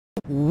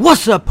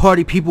What's up,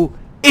 party people?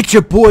 It's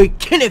your boy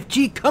Kenneth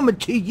G coming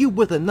to you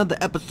with another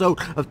episode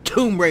of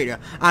Tomb Raider.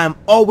 I am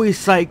always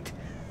psyched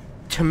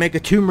to make a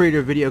Tomb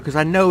Raider video because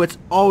I know it's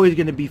always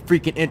going to be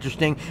freaking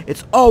interesting.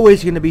 It's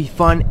always going to be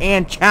fun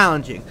and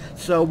challenging.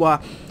 So,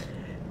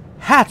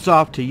 hats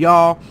off to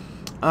y'all.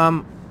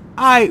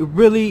 I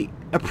really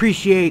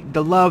appreciate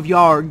the love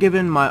y'all are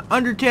giving my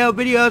Undertale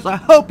videos. I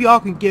hope y'all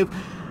can give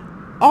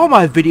all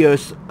my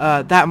videos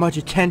that much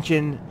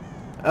attention.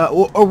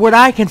 Or what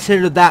I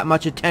consider that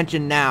much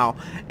attention now.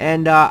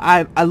 And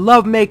I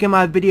love making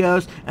my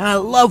videos, and I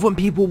love when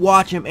people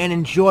watch them and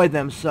enjoy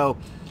them. So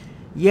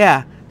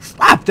yeah,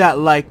 slap that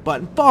like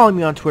button, follow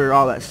me on Twitter,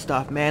 all that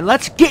stuff, man.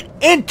 Let's get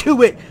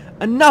into it.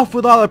 Enough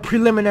with all the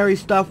preliminary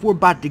stuff. We're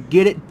about to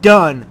get it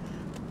done.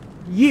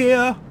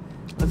 Yeah,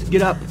 let's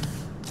get up.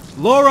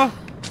 Laura,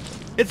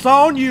 it's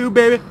on you,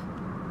 baby.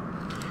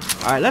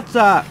 Alright, let's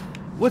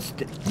what's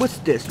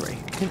this, Ray?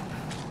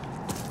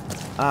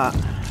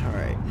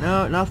 Alright,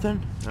 no,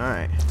 nothing?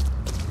 Alright.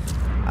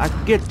 I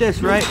can get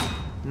this, right?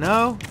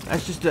 No?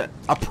 That's just a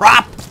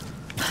prop?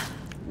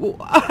 Well,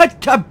 I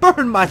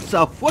burned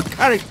myself. What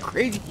kind of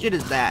crazy shit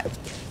is that?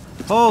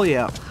 Holy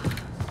hell.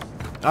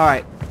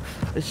 Alright.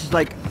 This is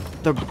like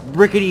the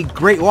rickety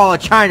Great Wall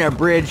of China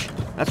bridge.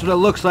 That's what it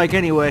looks like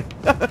anyway.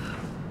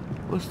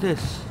 What's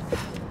this?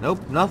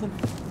 Nope, nothing.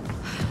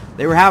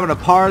 They were having a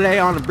parlay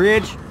on the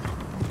bridge.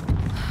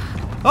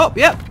 Oh,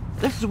 yep.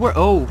 This is where...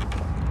 Oh.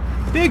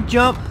 Big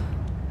jump.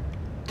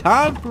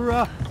 Time for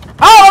a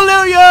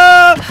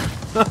hallelujah!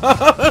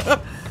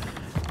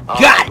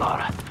 Got it!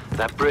 Laura,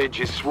 that bridge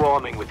is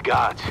swarming with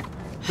guards.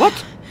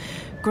 What?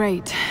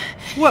 Great.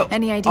 Whoa.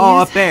 Any ideas? Oh,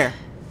 up there.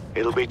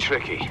 It'll be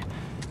tricky,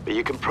 but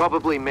you can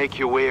probably make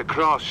your way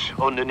across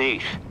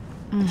underneath.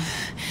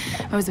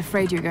 I was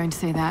afraid you were going to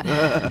say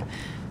that.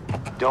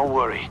 Don't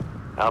worry,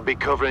 I'll be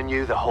covering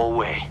you the whole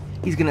way.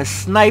 He's gonna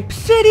snipe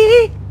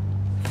city!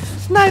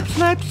 Snipe,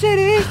 snipe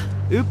city!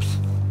 Oops.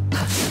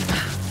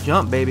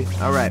 Jump, baby.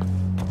 Alright.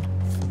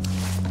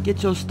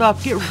 Get your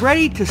stuff. Get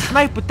ready to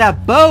snipe with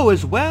that bow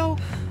as well.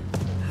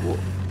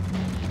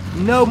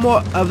 No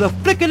more of the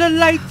flick of the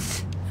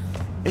lights.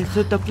 It's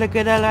with the flick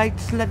of the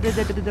lights. The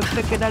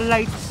flick of the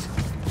lights.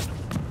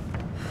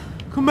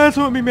 Come mess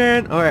with me,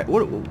 man. Alright,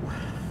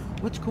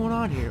 what's going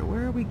on here?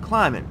 Where are we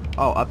climbing?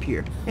 Oh, up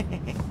here.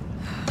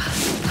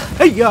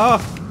 Hey, ya!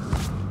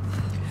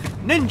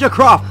 Ninja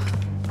Croft!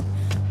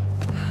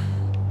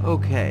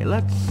 Okay,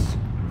 let's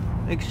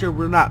make sure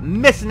we're not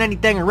missing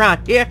anything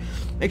around here.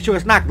 Make sure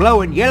it's not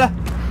glowing yellow.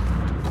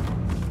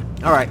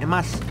 Alright, am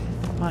I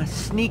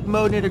sneak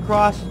moding it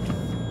across?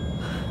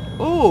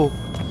 Oh,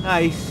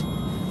 nice.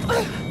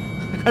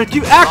 I gotta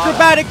do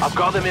acrobatics. I've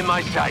got them in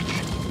my sights.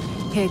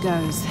 Here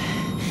goes.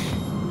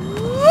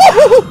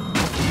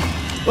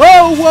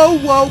 Whoa, whoa,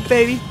 whoa,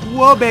 baby.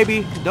 Whoa,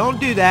 baby. Don't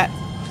do that.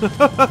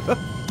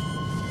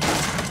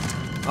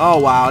 Oh,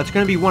 wow. It's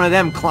gonna be one of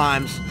them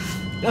climbs.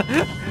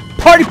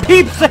 Party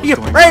peeps, say your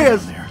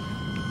prayers.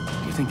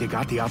 You think they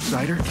got the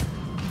outsider?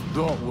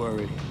 Don't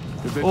worry.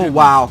 If they Oh, didn't,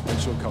 wow. then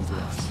she'll come to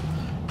us.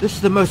 This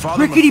is the most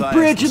Father rickety Matthias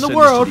bridge in the will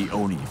world. send us to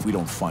the Oni if we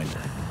don't find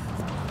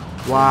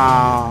her.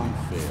 Wow.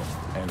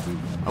 Fair, and we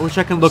win. I wish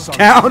I could look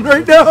down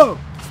right now.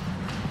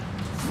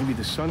 Maybe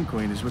the Sun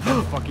Queen is with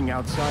that fucking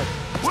outsider.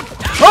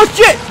 Oh,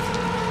 shit.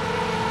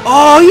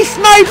 Oh, he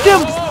sniped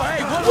him.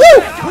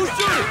 Woo!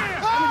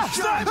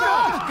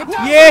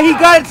 Yeah, he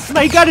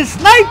got his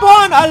snipe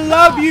on. I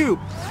love you,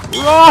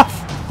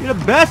 Roth. You're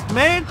the best,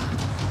 man.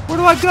 Where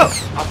do I go? I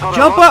thought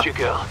Jump I lost up. you,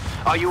 girl.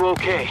 Are you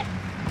okay?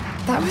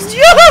 That was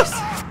Yes!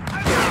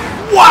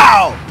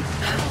 Wow.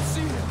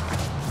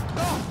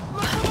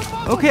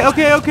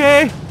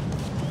 Okay.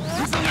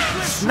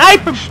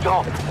 Snipe him.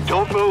 Stop.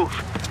 Don't move.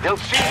 They'll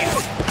see you.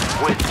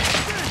 Wait.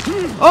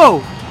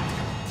 Oh.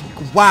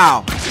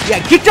 Wow.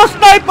 Yeah, get your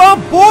snipe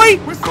on, boy.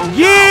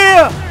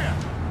 Yeah.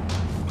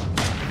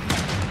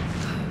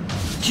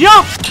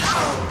 Jump.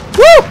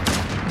 Woo.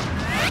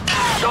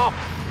 Stop.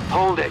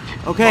 Hold it.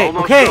 Okay,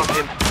 Almost okay. got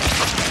him.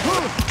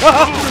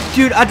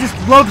 Dude, I just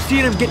love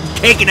seeing him getting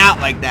taken out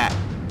like that.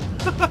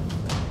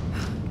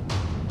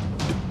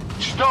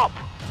 Stop.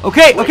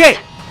 Okay, Wait. okay.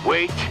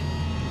 Wait.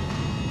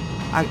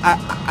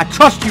 I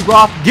trust you,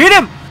 Roth. Get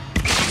him.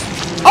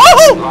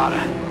 Oh! Lara,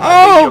 I think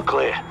Oh! you're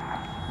clear.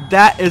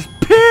 That is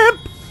pimp.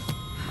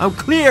 I'm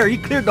clear. He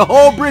cleared the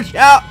whole bridge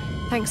out.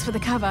 Thanks for the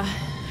cover.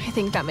 I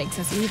think that makes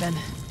us even.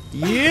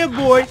 Yeah,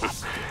 boy.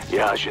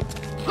 Yeah, I should.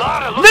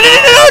 Lara, No, look.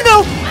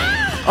 no.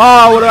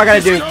 Oh, what do I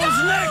gotta do?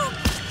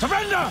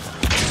 Surrender!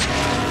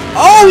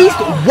 Oh, he's...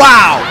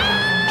 Wow.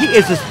 He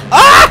is just...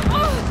 Ah!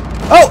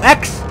 Oh,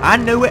 X. I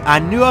knew it. I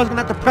knew I was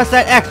gonna have to press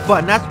that X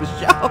button. That's for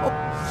sure.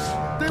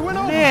 They went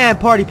over. Man,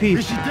 party piece.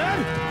 Is she dead?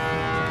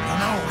 I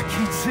don't know. I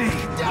can't see.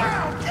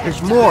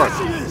 There's more.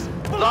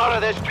 Lara,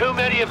 there's too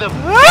many of them.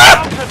 Ah!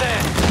 Out of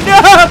there.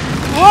 No!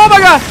 Oh my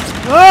god!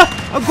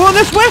 I'm going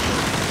this way?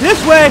 This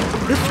way!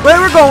 This way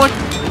we're going!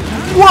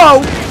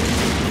 Whoa!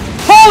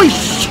 Holy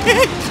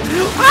shit!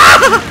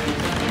 Ah!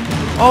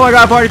 Oh my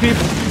god, party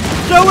people!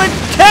 So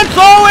intense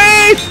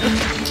always!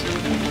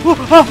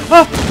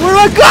 Where do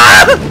I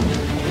go?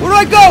 Where do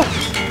I go?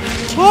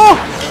 Oh!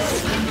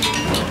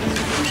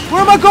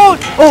 Where am I going?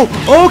 Oh,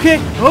 okay.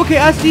 Okay,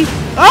 I see.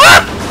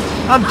 Ah!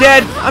 I'm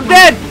dead. I'm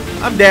dead.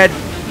 I'm dead.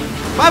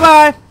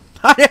 Bye-bye.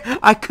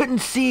 I couldn't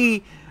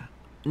see.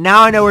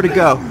 Now I know where to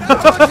go.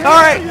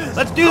 Alright,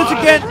 let's do this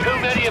again. Too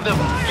many of them.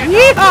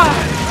 Yeehaw!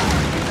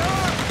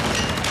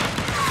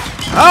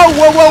 Oh,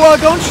 whoa, whoa, whoa,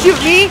 don't shoot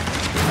me!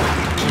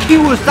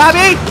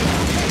 Kiwasabi!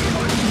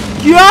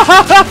 Yo!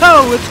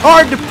 It's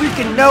hard to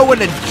freaking know when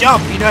to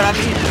jump, you know what I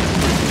mean?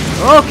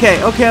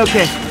 Okay, okay,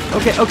 okay.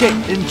 Okay,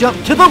 okay, and jump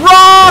to the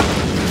rock!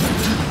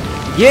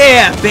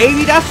 Yeah,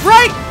 baby, that's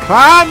right!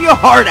 Climb your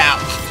heart out!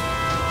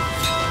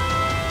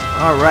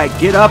 Alright,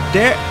 get up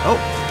there. Oh,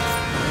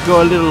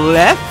 go a little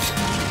left.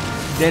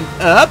 Then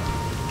up.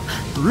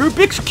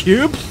 Rubik's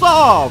Cube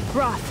solved!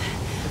 Roth,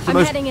 It's the I'm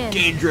most heading in.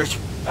 dangerous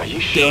Are you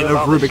sure game of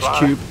about this, Rubik's Lara?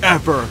 Cube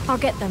ever. I'll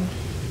get them.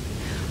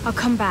 I'll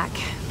come back.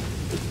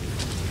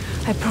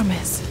 I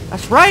promise.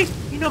 That's right.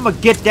 You know I'm gonna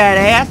get that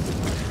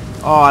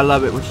ass. Oh, I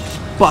love it when she just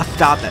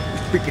busts out that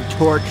freaking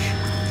torch.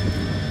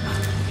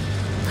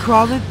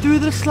 Crawling through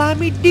the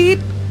slimy deep.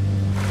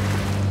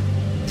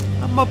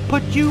 I'm gonna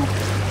put you.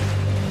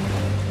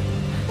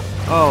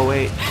 Oh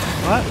wait.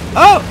 What?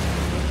 Oh.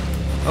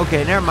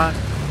 Okay, never mind.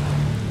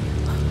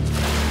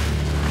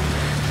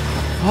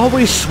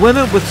 Always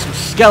swimming with some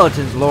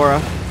skeletons,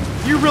 Laura.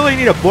 You really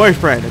need a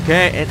boyfriend,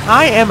 okay? And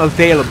I am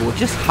available.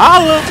 Just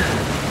holla.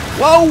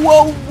 Whoa,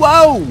 whoa,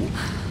 whoa.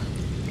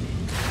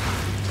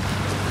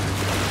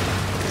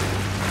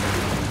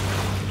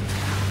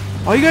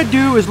 All you gotta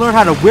do is learn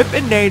how to whip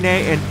and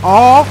nay-nay, and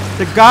all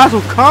the guys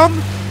will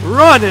come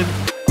running.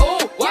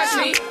 Ooh, watch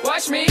me,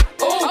 watch me.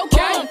 Ooh,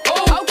 okay,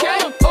 ooh, okay,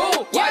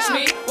 ooh, watch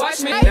me,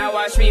 watch me. Now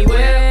watch me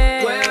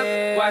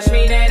whip, watch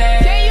me nay-nay.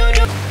 Can you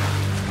do?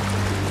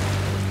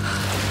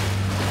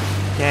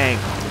 Dang,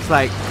 it's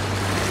like,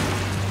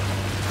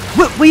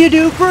 what will you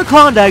do for a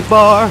Klondike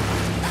bar?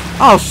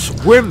 I'll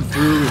swim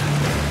through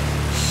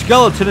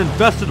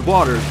skeleton-infested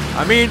waters.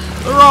 I mean,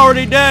 they're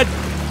already dead.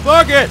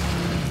 Fuck it.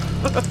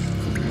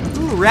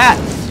 Ooh, rats.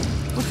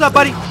 What's up,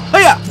 buddy?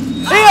 Hiya!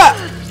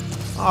 Hiya!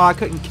 Oh, I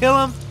couldn't kill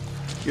him.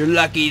 You're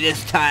lucky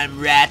this time,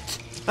 rat.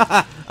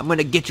 I'm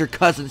gonna get your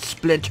cousin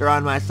Splinter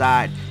on my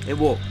side, and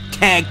we'll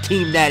tag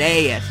team that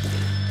ass.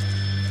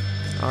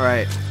 All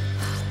right.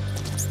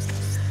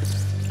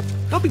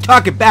 Don't be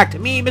talking back to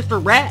me,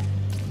 Mr. Rat.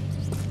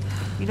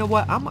 You know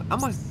what? I'm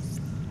a.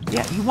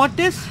 Yeah, you want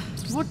this?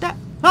 You want that?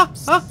 Huh?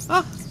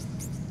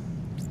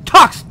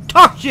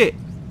 Talk shit.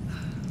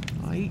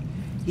 Oh, he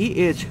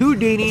is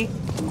Houdini.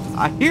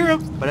 I hear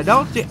him, but I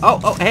don't see.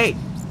 Oh, hey.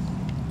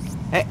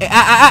 Hey,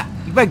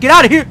 you better get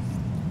out of here.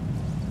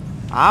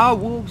 I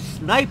will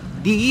snipe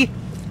thee.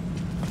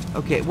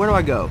 Okay, where do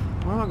I go?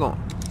 Where am I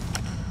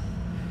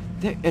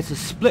going? It's a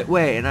split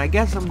way, and I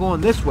guess I'm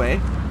going this way.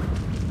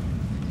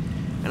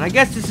 And I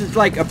guess this is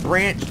like a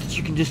branch that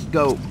you can just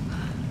go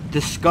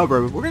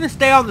discover. We're gonna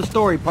stay on the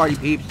story, party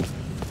peeps.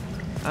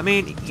 I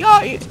mean,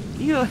 y'all,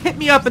 you know, hit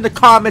me up in the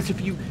comments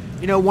if you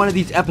know, one of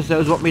these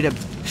episodes want me to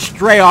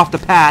stray off the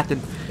path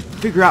and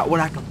figure out what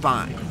I can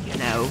find, you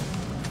know.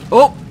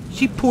 Oh,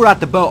 she pulled out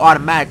the bow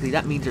automatically.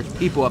 That means there's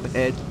people up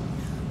ahead.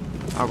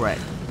 Alright.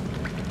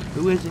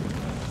 Who is it?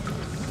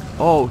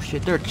 Oh,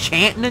 shit, they're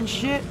chanting and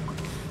shit.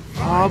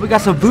 Oh, we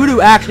got some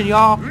voodoo action,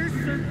 y'all.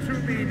 Listen to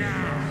me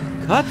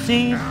now.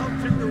 Cutscene.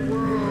 Out in the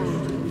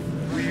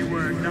world, we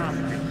were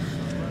nothing.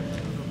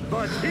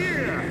 But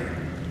here,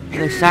 Are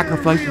they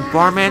sacrificing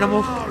farm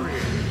animals?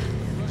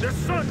 the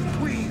Sun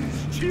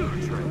Queen's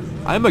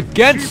children. I'm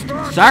against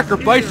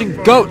sacrificing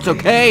goats,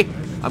 okay?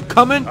 I'm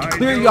coming to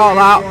clear y'all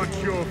out.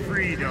 Want your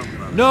freedom.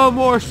 No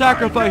more I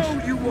sacrifice.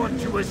 know you want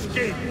to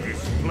escape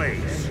this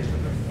place,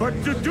 but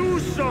to do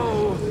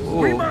so,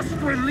 Oh. we must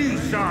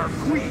release our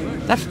queen.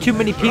 That's too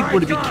many people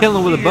to be I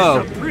killing with a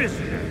bow. thought she is a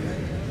prisoner.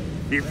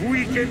 If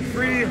we can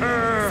free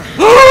her,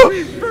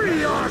 we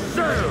free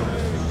ourselves.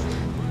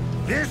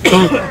 This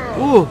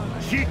girl, Ooh,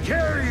 she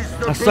carries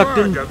the I sucked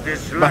in blood of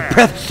this my land.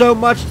 breath so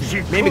much She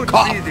it made me could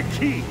cough. be the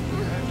key.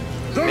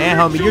 The Man,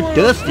 homie, you're ritual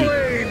dusty.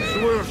 flames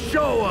will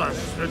show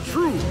us the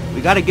truth.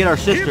 We gotta get our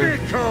sister.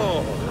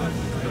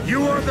 Himiko,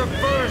 you are the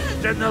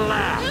first and the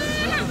last.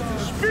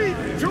 Speak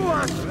to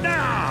us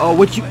now. Oh,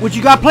 what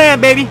you got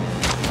planned, baby?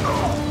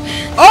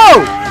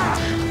 Oh!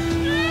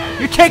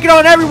 You're taking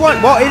on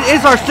everyone. Well, it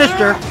is our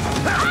sister.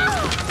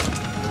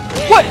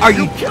 What are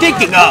you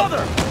thinking of?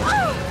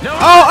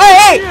 Oh,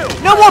 hey!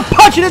 No more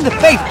punching in the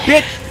face,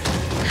 bitch!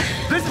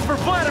 This is for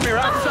Vladimir,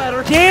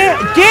 outsider.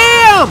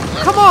 Damn!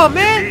 Come on,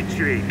 man!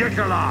 Dmitri,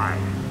 Nikolai.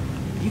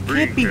 You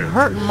can't be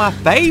hurting my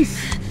face.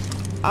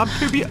 I'm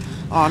too be.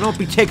 Oh, don't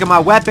be taking my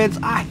weapons.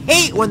 I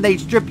hate when they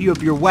strip you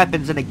of your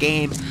weapons in a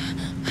game.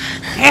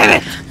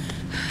 Damn it!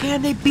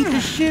 Can they beat the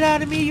shit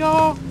out of me,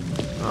 y'all?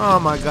 Oh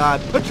my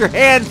God! Put your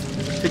hands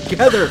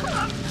together.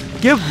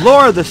 Give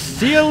Laura the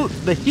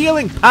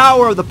healing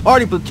power of the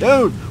party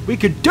platoon. We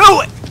could do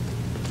it.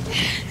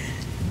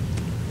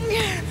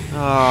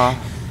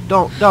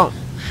 Don't.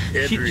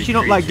 She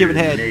don't like giving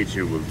head.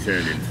 Nature will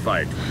turn and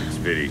fight when its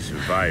very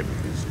survival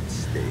is at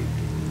stake.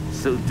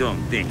 So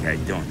don't think I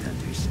don't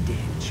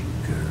understand you,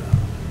 girl.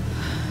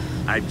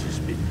 I've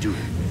just been doing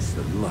this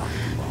a lot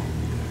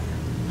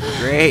longer.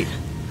 Great.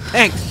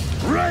 Thanks.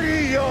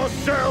 Ready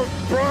yourself,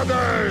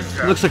 brothers!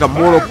 Looks like a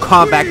Mortal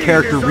Kombat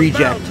character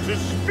reject.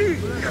 Speak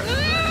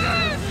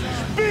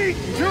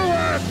to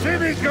us,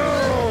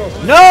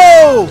 Himiko!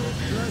 No!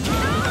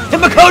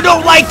 Himiko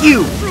don't like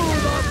you!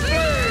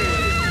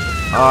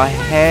 Oh,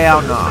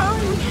 hell no.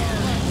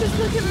 Just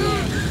look at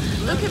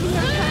me. Look at me,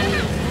 okay?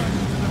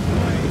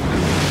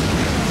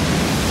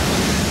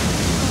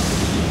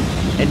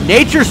 And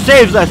nature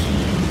saves us.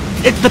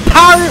 It's the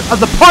power of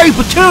the party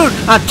platoon,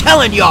 I'm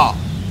telling y'all.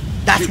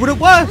 That's what it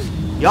was.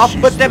 Y'all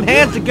put them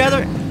hands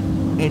together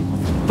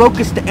and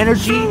focused the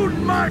energy,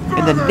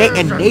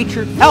 and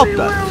nature helped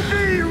us.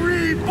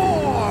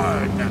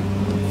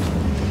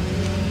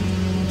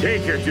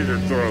 Take her to the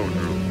throne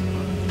room.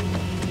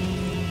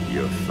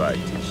 Your fight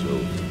is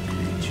over,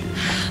 creature.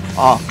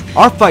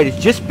 Our fight is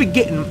just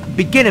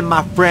beginning,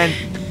 my friend.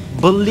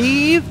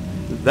 Believe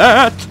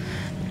that.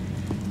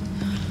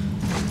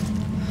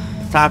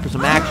 It's time for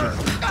some action.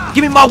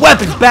 Give me my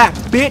weapons back,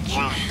 bitch.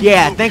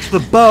 Yeah, thanks for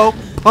the bow,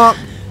 punk.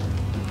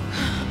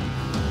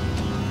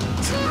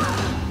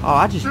 Oh,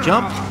 I just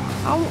jumped.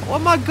 I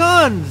want my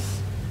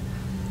guns.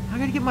 I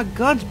gotta get my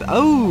guns back.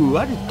 Oh,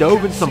 I just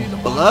dove in some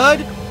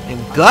blood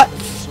and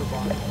guts.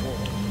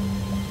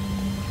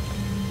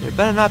 There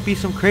better not be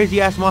some crazy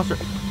ass monster.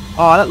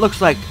 Oh, that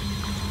looks like.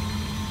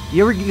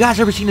 You guys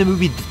ever seen the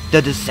movie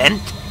The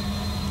Descent?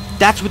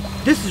 That's what.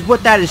 This is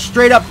what that is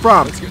straight up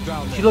from.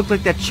 She looked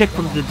like that chick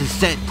from The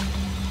Descent.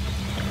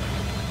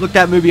 Look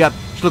that movie up.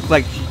 She looked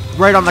like she's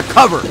right on the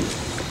cover.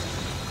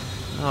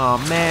 Oh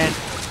man.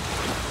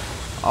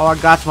 All I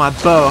got's my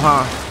bow,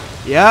 huh?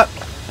 Yep.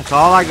 That's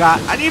all I got.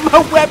 I need my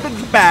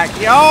weapons back,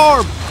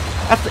 y'all.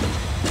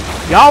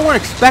 Y'all weren't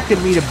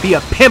expecting me to be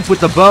a pimp with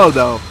the bow,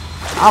 though.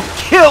 I'll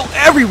kill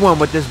everyone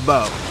with this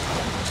bow.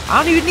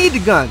 I don't even need the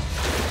gun.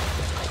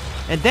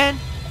 And then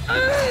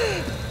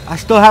I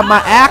still have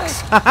my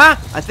axe. Haha.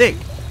 I think.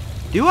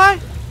 Do I?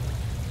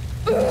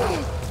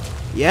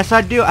 Yes,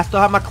 I do. I still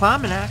have my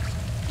climbing axe.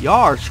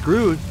 Y'all are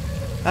screwed.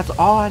 That's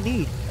all I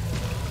need.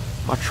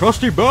 My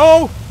trusty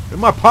bow and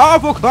my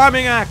powerful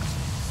climbing axe.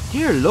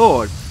 Dear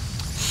Lord.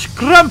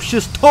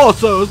 Scrumptious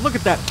torsos. Look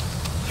at that.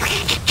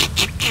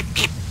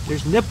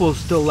 There's nipples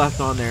still left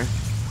on there.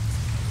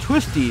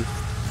 Twisty.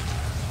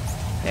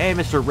 Hey,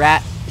 Mr.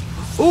 Rat.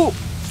 Ooh.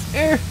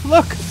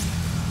 Look.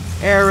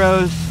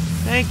 Arrows.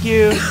 Thank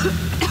you.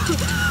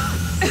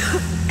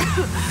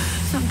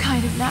 Some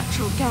kind of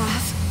natural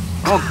gas.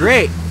 Oh,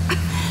 great.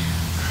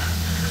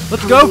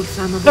 Let's go.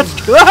 Let's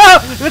go.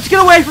 Let's get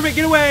away from it.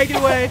 Get away.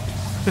 Get away.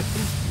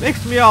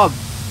 Makes me all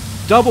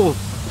double.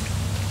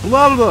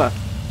 Blah, blah, blah.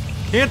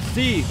 Can't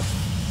see.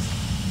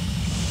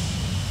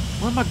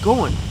 Where am I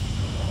going?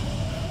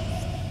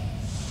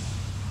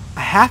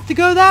 I have to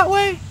go that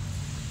way?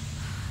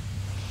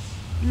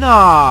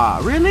 Nah,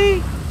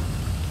 really?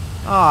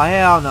 Oh,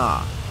 hell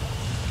nah.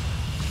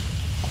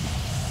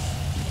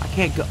 I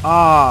can't go.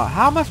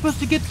 How am I supposed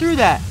to get through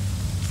that?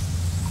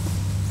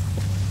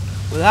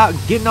 Without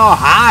getting all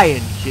high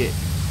and shit.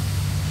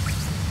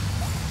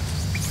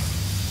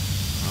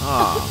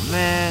 Oh,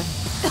 man.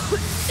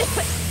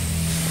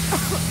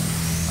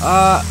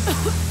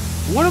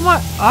 What am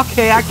I?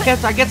 Okay, I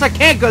guess I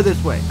can't go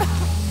this way.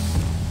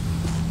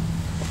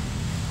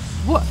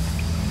 What?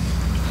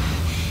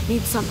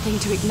 Need something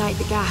to ignite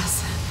the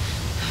gas.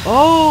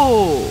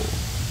 Oh.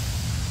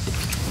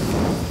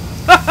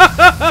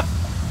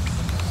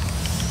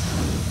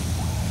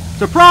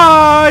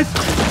 Surprise!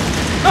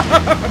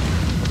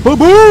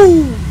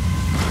 Boom!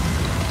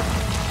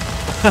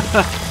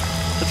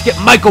 Let's get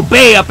Michael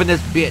Bay up in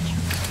this bitch.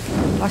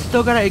 I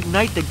still gotta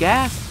ignite the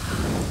gas.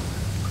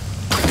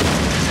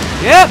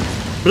 Yep,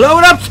 blow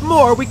it up some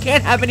more. We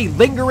can't have any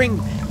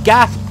lingering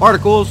gas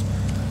particles.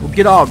 We'll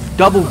get all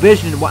double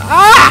vision.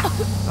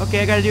 Ah!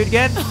 Okay, I gotta do it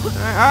again.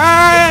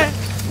 Alright.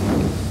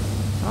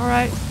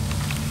 Alright.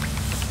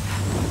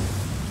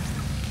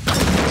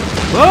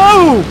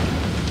 Whoa!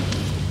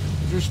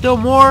 Is there still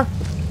more?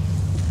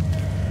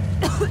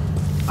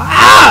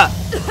 Ah!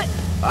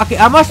 Okay,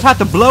 I must have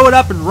to blow it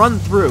up and run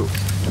through.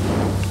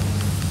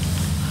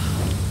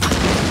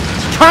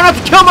 Try not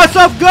to kill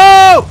myself.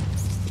 Go!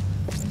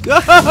 Go!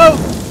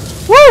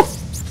 Woo!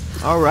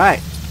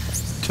 Alright.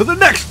 To the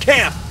next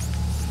camp!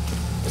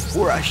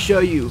 Before I show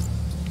you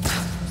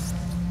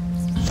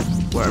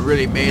what I'm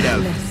really made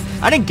of.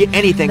 I didn't get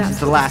anything since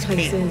the last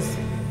camp.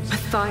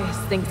 Matthias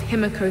thinks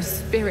Himiko's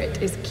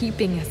spirit is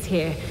keeping us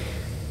here.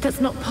 That's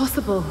not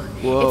possible.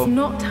 Whoa. It's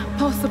not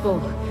possible.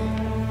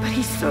 But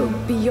he's so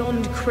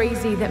beyond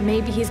crazy that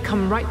maybe he's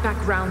come right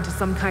back round to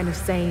some kind of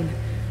sane.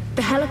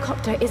 The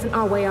helicopter isn't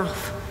our way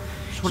off.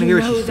 Just want to hear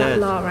what she know that, says.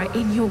 Lara,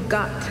 in your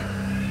gut.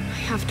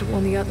 I have to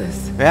warn the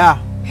others. Yeah.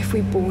 If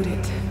we board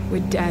it,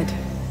 we're dead.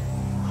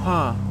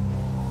 Huh.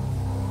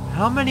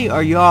 How many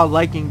are y'all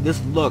liking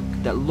this look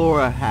that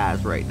Laura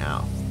has right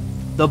now?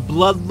 The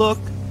blood look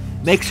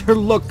makes her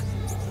look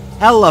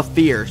hella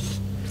fierce.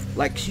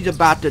 Like she's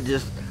about to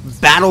just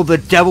battle the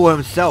devil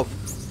himself.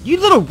 You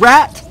little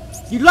rat!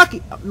 You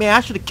lucky... Man, I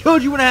should have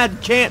killed you when I had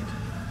the chance.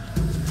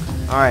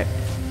 Alright.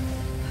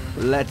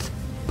 Let's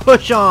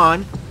push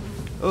on.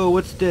 Oh,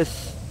 what's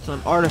this?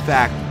 Some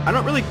artifact. I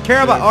don't really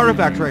care about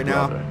artifacts right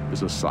now.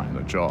 Is a sign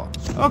of Jaws.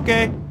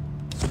 Okay.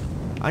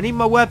 I need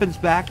my weapons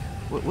back.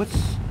 What's...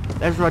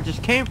 That's where I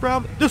just came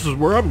from? This is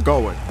where I'm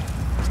going.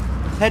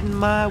 Heading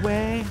my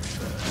way.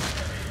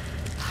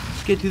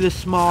 Let's get through this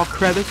small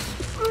crevice.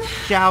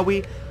 Shall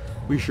we?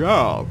 We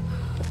shall.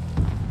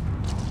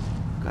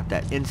 Got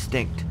that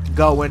instinct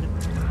going.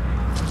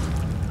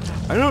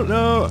 I don't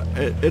know.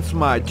 It's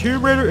my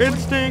Tomb Raider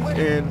instinct,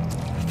 and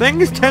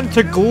things tend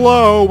to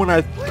glow when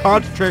I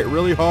concentrate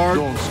really hard.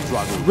 Don't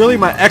struggle. Really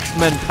my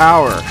X-Men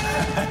power.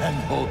 And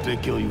hope they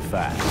kill you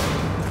fast.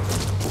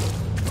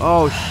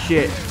 Oh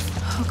shit.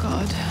 Oh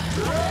god.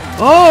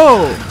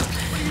 Oh!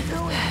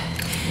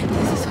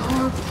 This is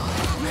horrible.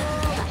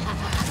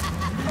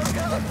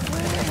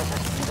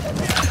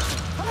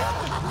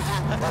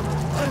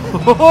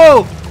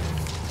 Oh!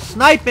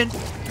 Sniping.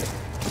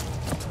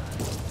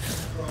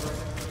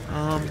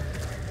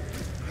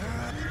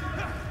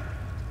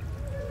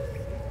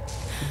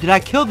 Did I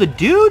kill the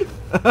dude?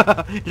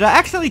 Did I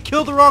accidentally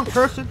kill the wrong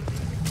person?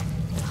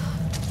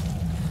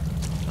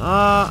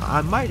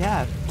 I might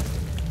have.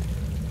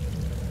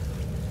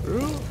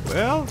 Ooh,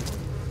 well,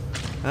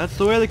 that's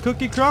the way the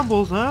cookie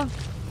crumbles, huh?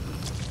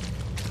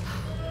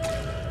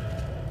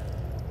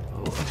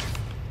 Oh.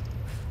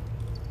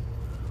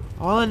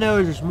 All I know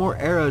is there's more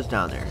arrows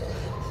down there.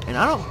 And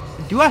I don't...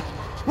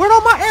 Where'd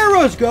all my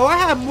arrows go? I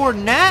have more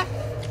than that.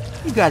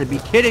 You gotta be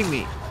kidding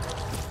me.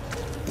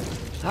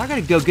 So I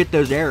gotta go get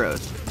those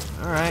arrows.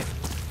 Alright.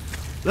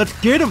 Let's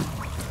get them.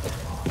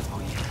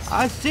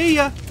 I see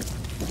ya.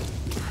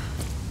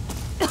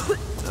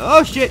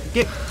 Oh shit.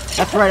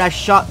 That's right, I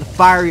shot the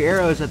fiery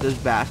arrows at those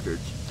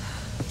bastards.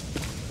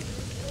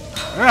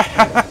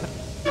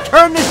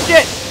 Turn this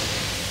shit!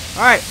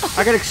 Alright,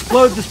 I gotta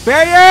explode this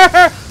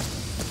barrier!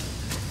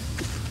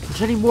 Is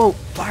there any more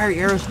fiery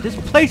arrows? This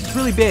place is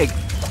really big.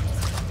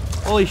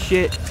 Holy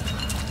shit.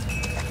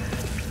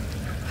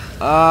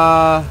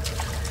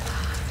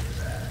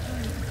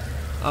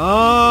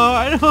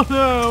 I don't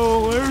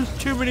know. There's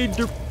too many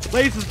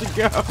places to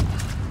go.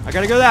 I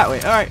gotta go that way.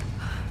 Alright.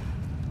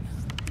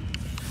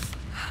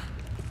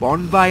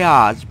 Bon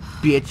voyage,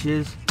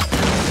 bitches.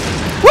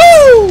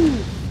 Woo!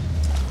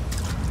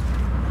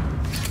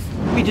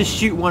 Let me just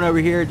shoot one over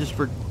here just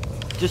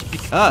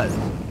because.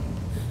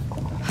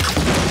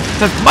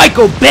 Because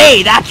Michael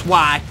Bay, that's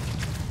why.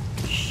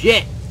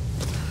 Shit.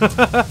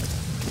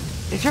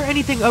 Is there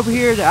anything over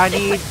here that I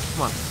need?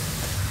 Come on.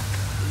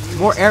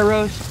 More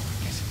arrows.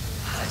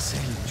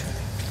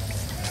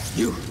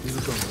 You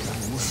will go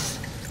down.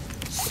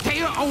 Stay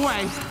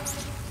away.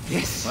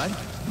 Yes. What?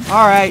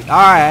 Alright,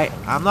 alright.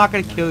 I'm not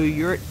gonna kill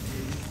you.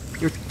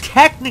 You're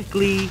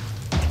technically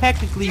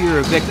you're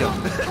a victim.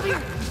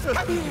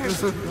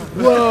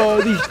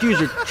 Whoa, these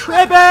dudes are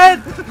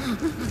tripping!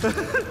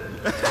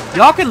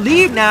 Y'all can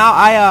leave now.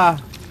 I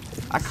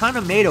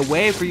kinda made a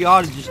way for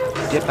y'all to just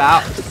dip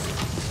out.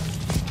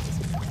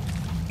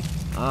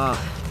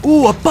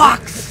 Ooh, a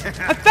box!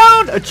 I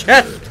found a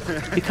chest!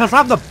 Because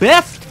I'm the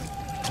best!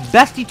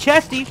 Bestie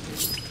chesty!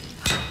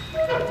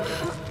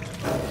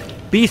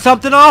 Be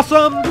something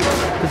awesome!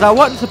 Because I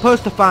wasn't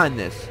supposed to find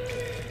this.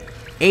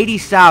 80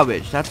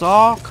 salvage, that's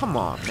all? Come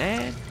on,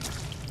 man.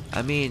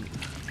 I mean,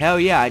 hell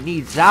yeah, I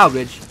need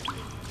salvage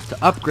to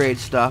upgrade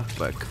stuff,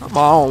 but come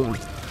on.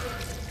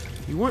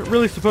 You weren't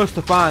really supposed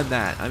to find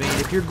that. I mean,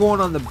 if you're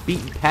going on the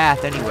beaten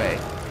path anyway.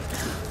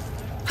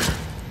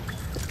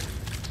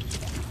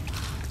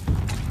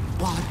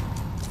 What?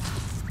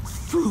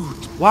 Fruit.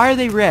 Why are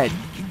they red?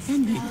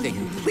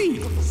 Anything,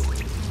 please.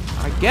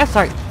 I guess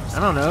I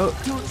don't know.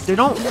 They're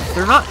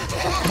not.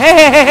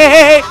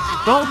 Hey!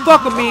 Don't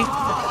fuck with me.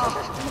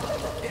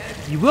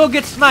 You will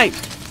get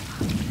sniped.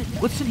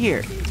 What's in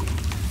here?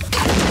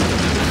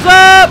 What's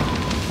up?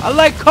 I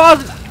like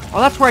causing... Oh,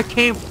 that's where I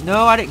came from.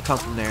 No, I didn't come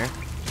from there.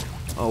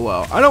 Oh,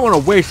 well. I don't want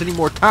to waste any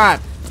more time.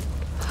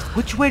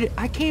 Which way did...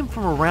 I came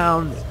from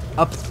around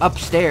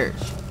upstairs,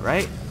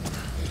 right?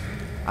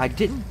 I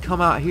didn't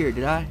come out here,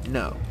 did I?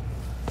 No.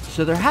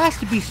 So there has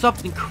to be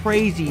something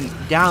crazy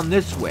down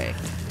this way.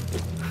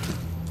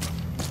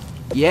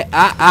 Yeah,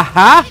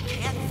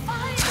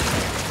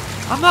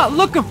 I'm not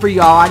looking for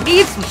y'all. I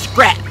need some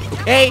scrap,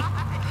 okay?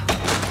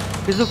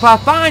 Because if I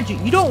find you,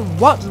 you don't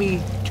want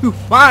me to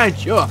find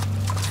you.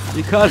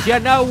 Because you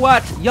know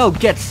what? You'll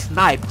get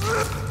sniped.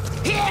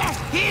 Here,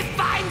 he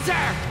finds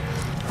her.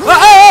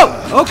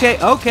 Oh! Okay.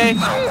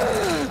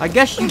 I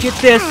guess you get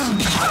this.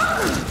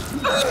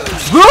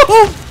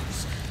 Woo!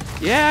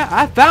 Yeah,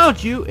 I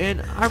found you,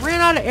 and I ran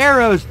out of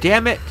arrows,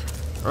 damn it.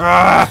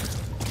 Ugh.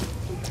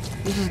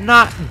 This is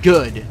not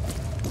good.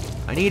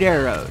 I need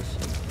arrows.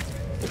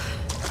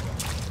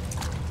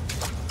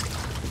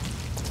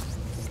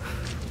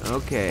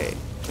 Okay.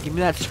 Give me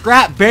that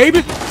scrap,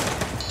 baby!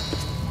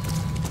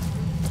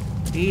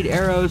 Need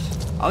arrows.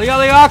 Ollie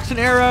ollie oxen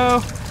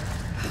arrow!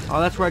 Oh,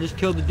 that's where I just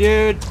killed the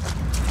dude.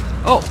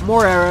 Oh,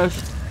 more arrows.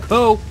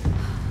 Cool.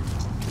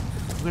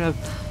 I'm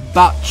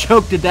about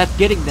choked to death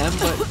getting them,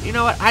 but you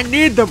know what? I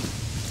need them.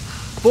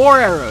 4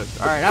 arrows.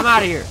 Alright, I'm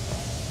out of here.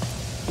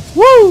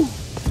 Woo!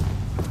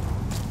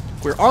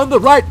 We're on the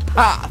right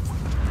path.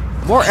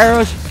 More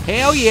arrows.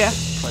 Hell yeah.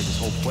 Like this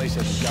whole place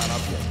hasn't gone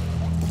up yet.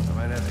 I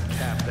might have to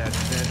cap that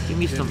vent. Give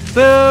me some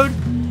food.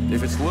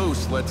 If it's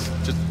loose, let's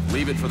just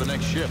leave it for the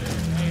next ship.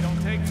 Hey,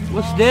 don't take too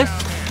What's long this? down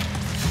there.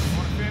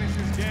 Wanna finish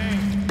this game?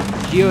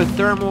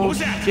 Geothermal Who's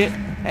that? shit.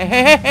 Hey,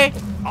 hey, hey, hey.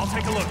 I'll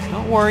take a look.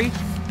 Don't worry.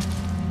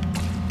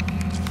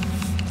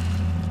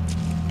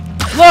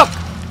 Look!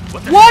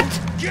 What?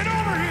 Get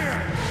over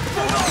here!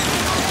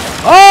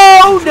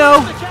 Oh no!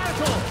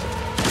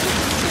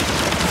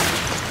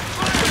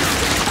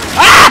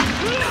 Ah!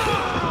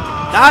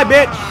 Die,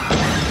 bitch!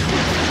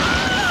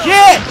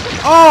 Shit!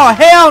 Oh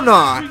hell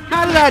no!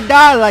 How did I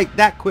die like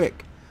that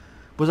quick?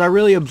 Was I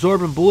really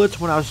absorbing bullets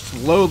when I was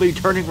slowly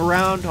turning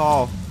around?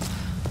 All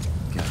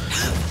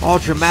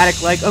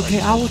dramatic, like, okay,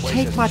 I will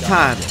take my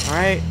time. All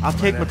right, I'll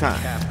take my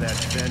time. Cap that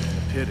vent in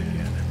the pit again.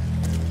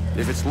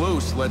 If it's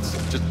loose, let's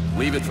just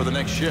leave it for the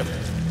next ship.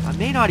 I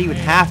may not even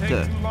have Take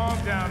to. too long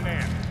down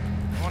there.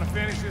 Want to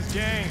finish this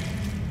game?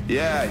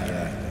 Yeah.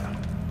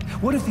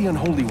 What if the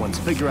unholy ones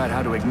figure out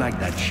how to ignite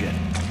that shit?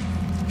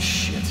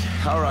 Shit.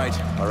 All right.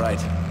 I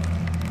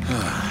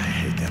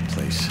hate that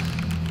place.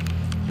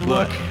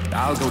 Look,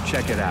 I'll go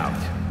check it out.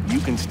 You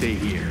can stay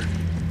here.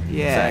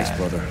 Yeah. Thanks,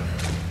 brother.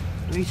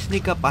 Let me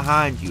sneak up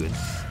behind you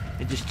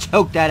and just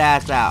choke that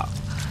ass out.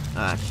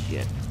 Ah,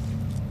 shit.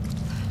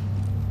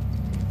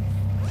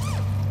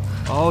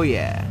 Oh,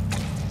 yeah.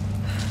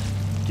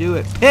 Do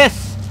it.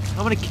 Piss!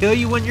 I'm gonna kill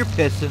you when you're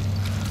pissing.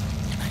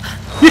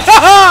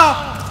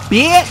 Yeah!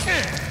 Bitch!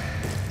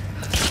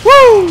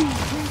 Woo!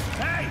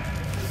 Hey!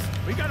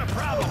 We got a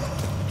problem.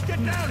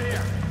 Get down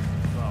here.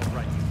 All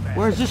right, you bastard.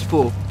 Where's this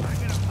fool? I'm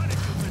gonna punish you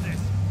for this.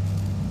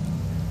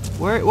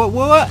 Where?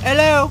 What?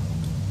 Hello?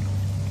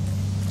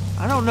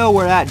 I don't know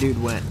where that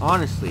dude went.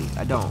 Honestly,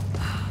 I don't.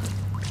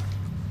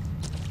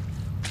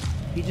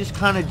 He just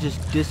kind of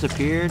just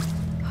disappeared.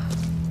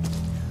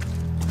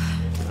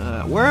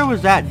 Where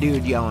was that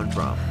dude yelling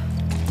from?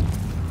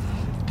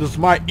 Does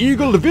my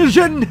eagle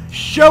vision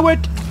show it?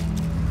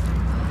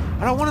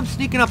 I don't want him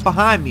sneaking up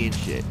behind me and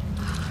shit.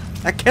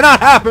 That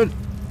cannot happen.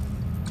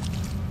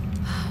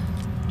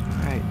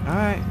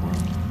 Alright. Well,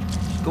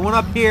 just going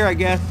up here, I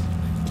guess.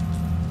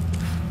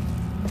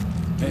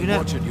 Hey,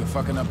 watch it. You're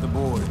fucking up the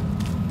board.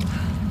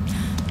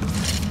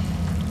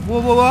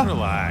 Whoa.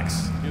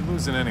 Relax. You're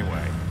losing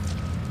anyway.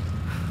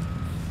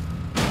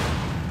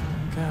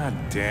 God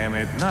damn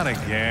it. Not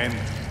again.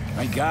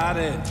 I got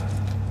it.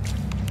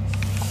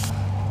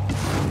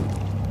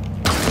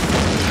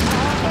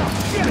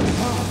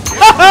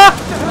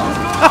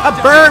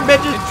 Burn,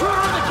 bitches!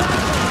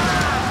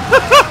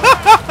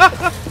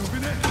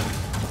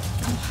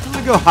 I'm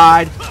gonna go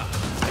hide.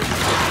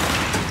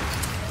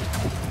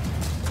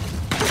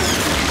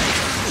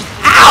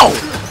 Ow!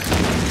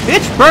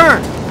 Bitch,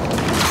 burn!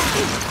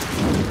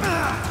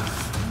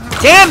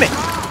 Damn it!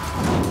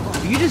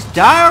 You just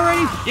die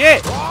already?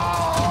 Shit!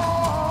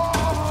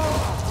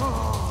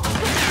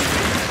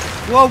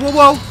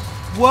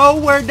 Whoa,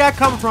 where'd that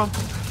come from?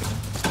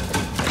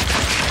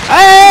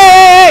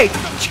 Hey!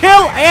 Chill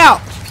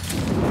out!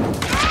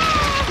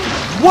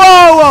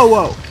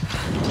 Whoa!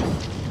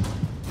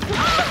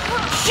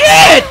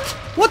 Shit!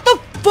 What the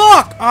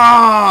fuck?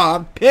 Ah,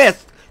 I'm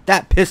pissed.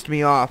 That pissed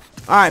me off.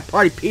 Alright,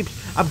 party peeps.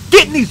 I'm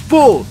getting these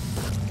fools!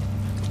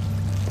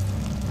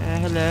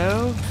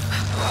 Hello?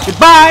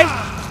 Goodbye!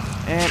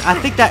 And I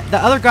think that the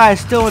other guy is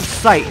still in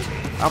sight.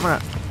 I'm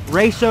gonna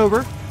race over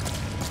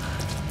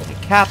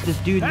and cap this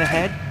dude in the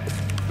head.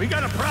 We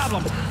got a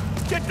problem.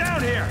 Get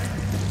down here.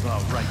 All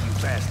right, you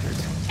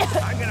bastards.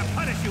 I'm gonna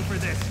punish you for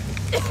this.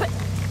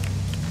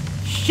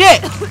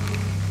 Shit!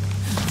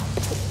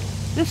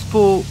 This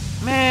fool,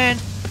 man.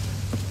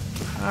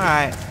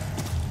 Alright.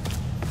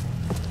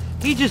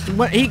 He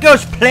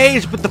goes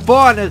plays with the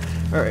ball,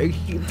 or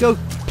he goes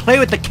play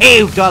with the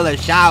cave dollar,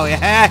 shall we?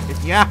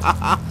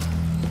 Yeah.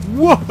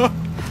 Whoa.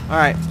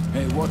 Alright.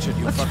 Hey, watch it.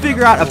 Let's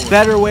figure out a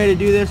better way to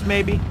do this,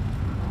 maybe.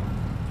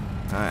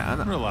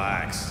 Alright,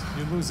 Relax.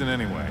 You're losing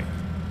anyway.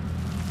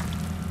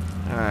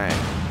 Alright.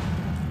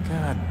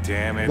 God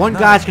damn it. One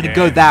not guy's gonna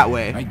go again. that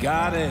way. I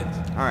got it.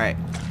 Alright.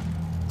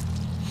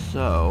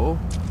 So...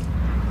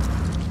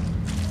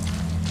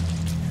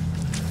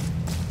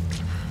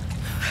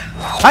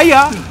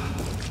 Hiya!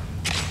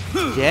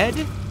 Dead.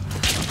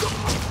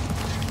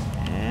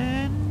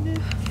 And...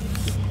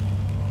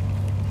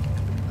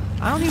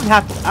 I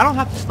don't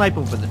have to snipe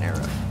him with an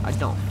arrow. I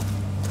don't.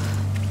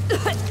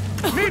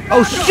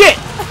 Oh shit!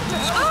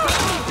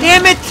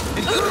 Damn it!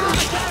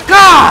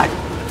 God!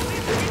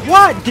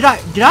 What? Did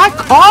I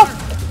cough?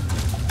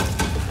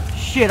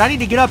 Shit, I need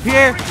to get up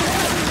here.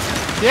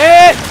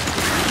 Shit!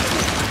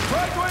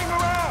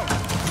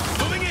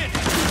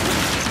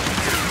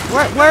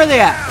 Where are they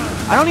at?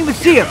 I don't even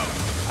see them.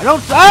 I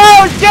don't.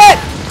 Oh shit!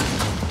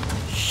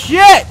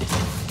 Shit!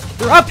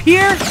 They're up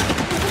here.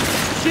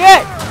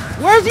 Shit!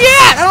 Where's he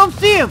at? I don't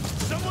see him.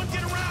 Someone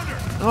get around her.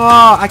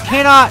 Oh, I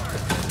cannot.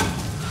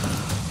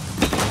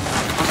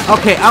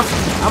 Okay,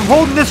 I'm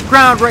holding this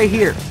ground right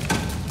here.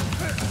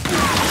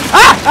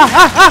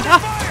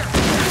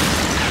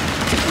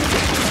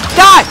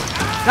 Die!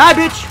 Die,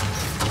 bitch!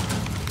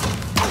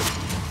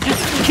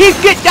 Just keep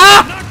getting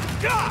down!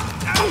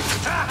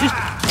 Just...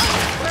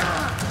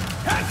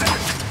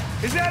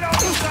 Is that all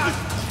you got?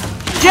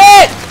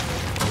 Shit!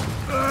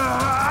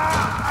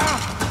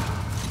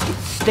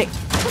 Stay.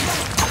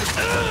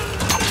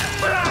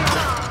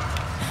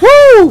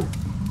 Woo!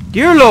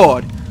 Dear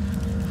Lord.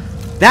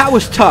 That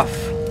was tough.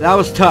 That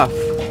was tough.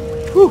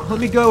 Whew, let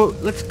me go.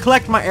 Let's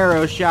collect my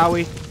arrows, shall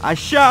we? I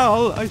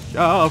shall.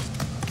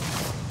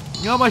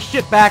 You know my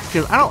shit back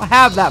because I don't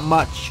have that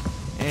much.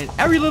 And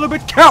every little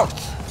bit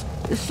counts.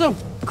 This is a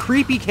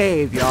creepy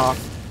cave, y'all.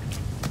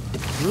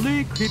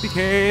 Really creepy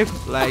cave.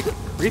 Like,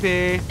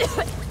 creepy.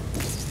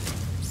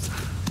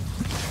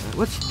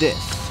 What's this?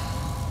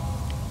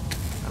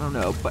 I don't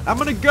know. But I'm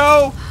going to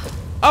go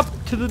up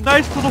to the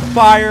nice little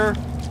fire.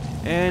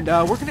 And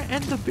we're going to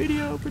end the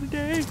video for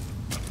today.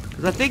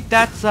 Because I think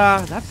that's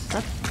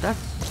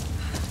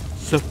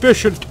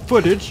sufficient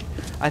footage.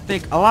 I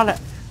think a lot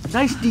of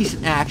nice,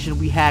 decent action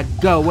we had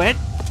going.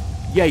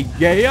 Yeah,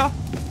 yeah.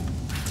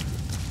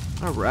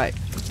 Alright.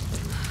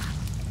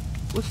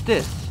 What's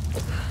this?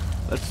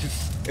 Let's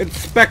just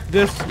inspect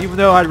this, even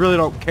though I really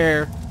don't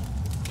care.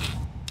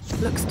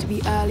 Looks to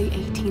be early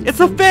 18th It's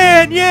a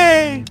fan!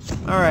 Yay!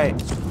 Alright.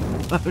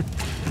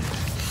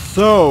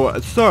 so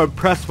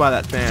impressed by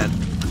that fan.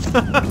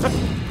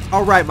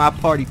 Alright, my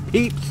party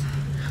peeps.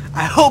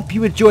 I hope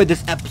you enjoyed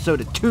this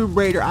episode of Tomb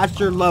Raider. I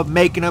sure love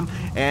making them,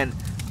 and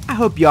I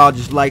hope y'all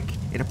just like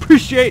and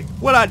appreciate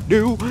what I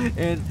do.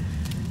 And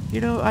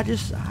you know,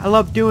 I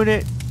love doing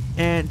it,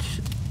 and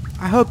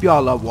I hope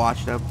y'all love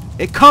watching them.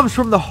 It comes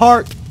from the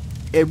heart.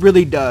 It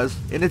really does,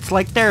 and it's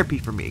like therapy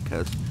for me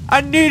because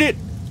I need it.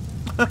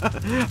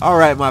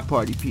 Alright, my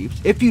party peeps.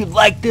 If you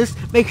like this,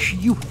 make sure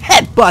you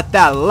headbutt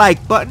that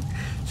like button.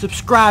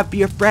 Subscribe for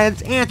your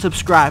friends and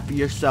subscribe for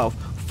yourself.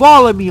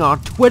 Follow me on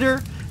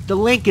Twitter. The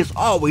link is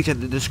always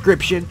in the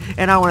description.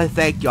 And I want to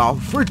thank y'all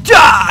for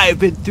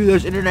diving through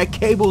those internet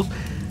cables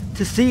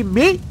to see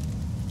me,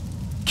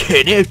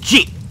 Kenneth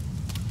G.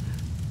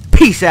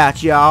 Peace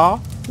out,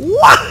 y'all.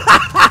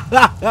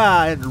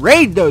 And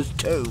raid those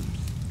tombs.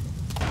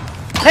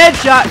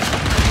 Headshot.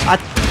 I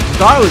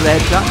thought it was a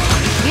headshot.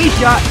 Knee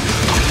shot.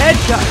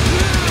 Headshot.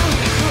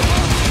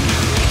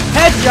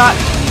 Headshot.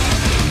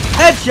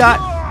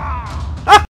 Headshot.